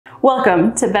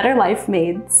Welcome to Better Life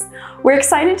Maids. We're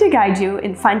excited to guide you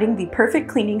in finding the perfect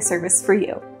cleaning service for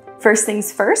you. First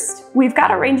things first, we've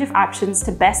got a range of options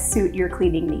to best suit your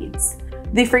cleaning needs.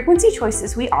 The frequency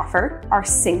choices we offer are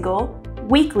single,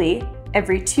 weekly,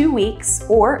 every 2 weeks,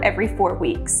 or every 4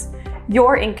 weeks.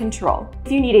 You're in control.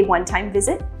 If you need a one-time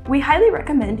visit, we highly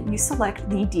recommend you select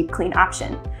the deep clean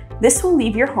option. This will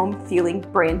leave your home feeling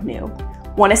brand new.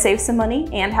 Want to save some money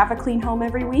and have a clean home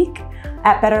every week?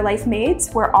 At Better Life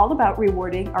Maids, we're all about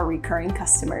rewarding our recurring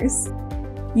customers.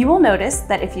 You will notice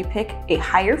that if you pick a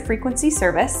higher frequency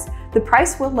service, the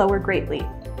price will lower greatly.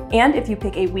 And if you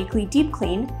pick a weekly deep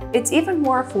clean, it's even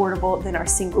more affordable than our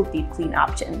single deep clean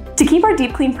option. To keep our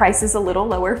deep clean prices a little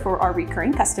lower for our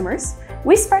recurring customers,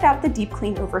 we spread out the deep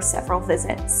clean over several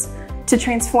visits. To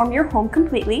transform your home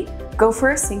completely, go for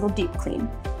a single deep clean.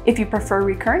 If you prefer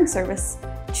recurring service,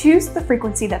 choose the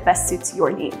frequency that best suits your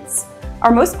needs.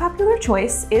 Our most popular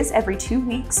choice is every 2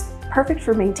 weeks, perfect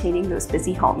for maintaining those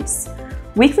busy homes.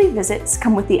 Weekly visits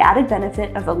come with the added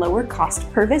benefit of a lower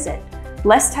cost per visit.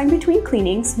 Less time between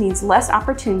cleanings means less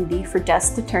opportunity for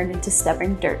dust to turn into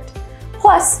stubborn dirt.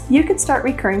 Plus, you can start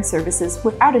recurring services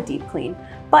without a deep clean,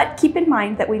 but keep in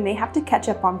mind that we may have to catch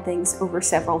up on things over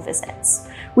several visits.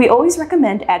 We always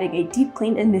recommend adding a deep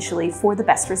clean initially for the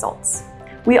best results.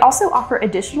 We also offer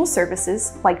additional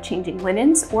services like changing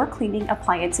linens or cleaning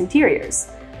appliance interiors.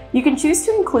 You can choose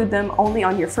to include them only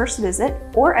on your first visit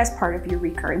or as part of your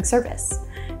recurring service.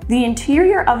 The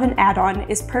interior oven add-on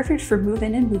is perfect for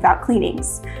move-in and move-out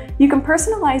cleanings. You can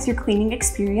personalize your cleaning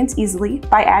experience easily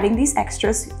by adding these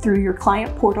extras through your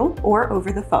client portal or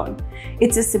over the phone.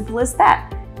 It's as simple as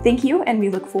that. Thank you, and we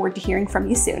look forward to hearing from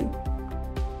you soon.